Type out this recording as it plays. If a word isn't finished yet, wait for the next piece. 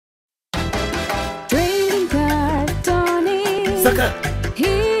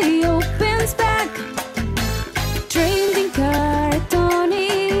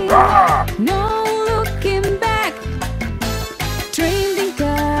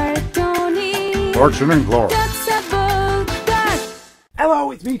Action and glory. Hello,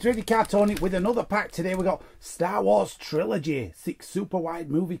 it's me, tradingcardtony, with another pack. Today we got Star Wars Trilogy, 6 super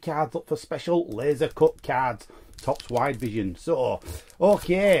wide movie cards up for special laser cut cards. Tops wide vision. So,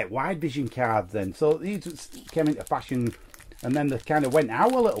 okay, wide vision cards then. So these came into fashion and then they kind of went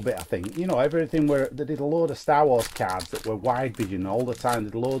out a little bit, I think. You know, everything where they did a load of Star Wars cards that were wide vision all the time. They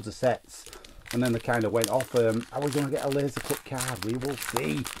did loads of sets. And then they kind of went off. Are we going to get a laser cut card? We will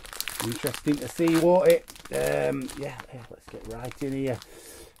see. Interesting to see, won't it? Yeah, let's get right in here.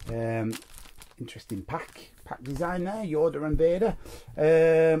 Interesting pack design there, Yoda and Vader.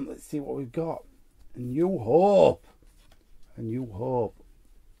 Let's see what we've got. A New Hope.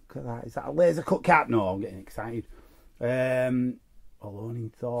 Look at that. Is that a laser cut card? No, I'm getting excited. Alone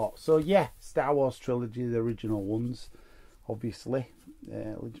in Thought. So yeah, Star Wars Trilogy, the original ones, obviously.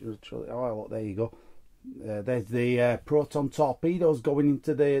 Oh, look, there you go. There's the proton torpedoes going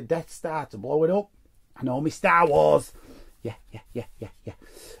into the Death Star to blow it up. I know me Star Wars. Yeah.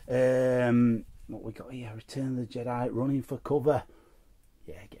 What we got here? Return of the Jedi, running for cover.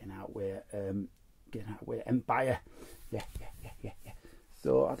 Yeah, getting out with Empire. Yeah.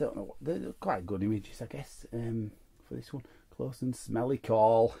 So I don't know. They're quite good images, I guess. For this one, Close and Smelly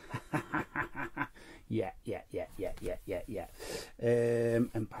Call. Yeah.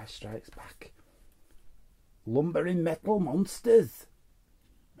 Empire Strikes Back. Lumbering Metal Monsters.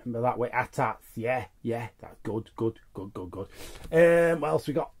 Remember that with AT-ATs? Yeah, that's good. What else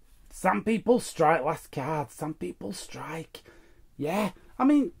we got? Some People Strike, last card. Some People Strike. Yeah, I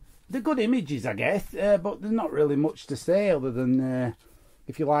mean, they're good images, I guess, but there's not really much to say other than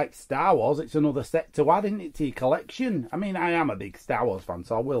if you like Star Wars, it's another set to add, isn't it, to your collection? I mean, I am a big Star Wars fan,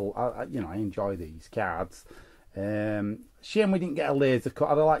 so I enjoy these cards. Shame we didn't get a laser cut.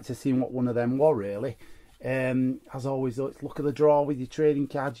 I'd like to see what one of them were, really. As always though, it's luck of the draw with your trading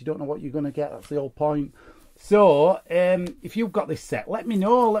cards. You don't know what you're going to get. That's the whole point. So if you've got this set, let me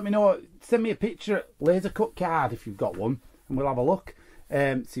know. Send me a picture, laser cut card if you've got one, and we'll have a look,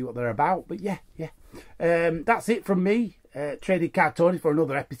 see what they're about. But yeah, that's it from me, tradingcardtony, for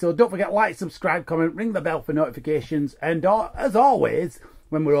another episode. Don't forget, like, subscribe, comment, ring the bell for notifications, and as always,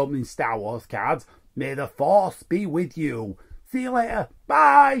 when we're opening Star Wars cards, may the Force be with you. See you later.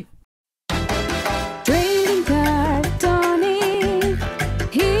 Bye.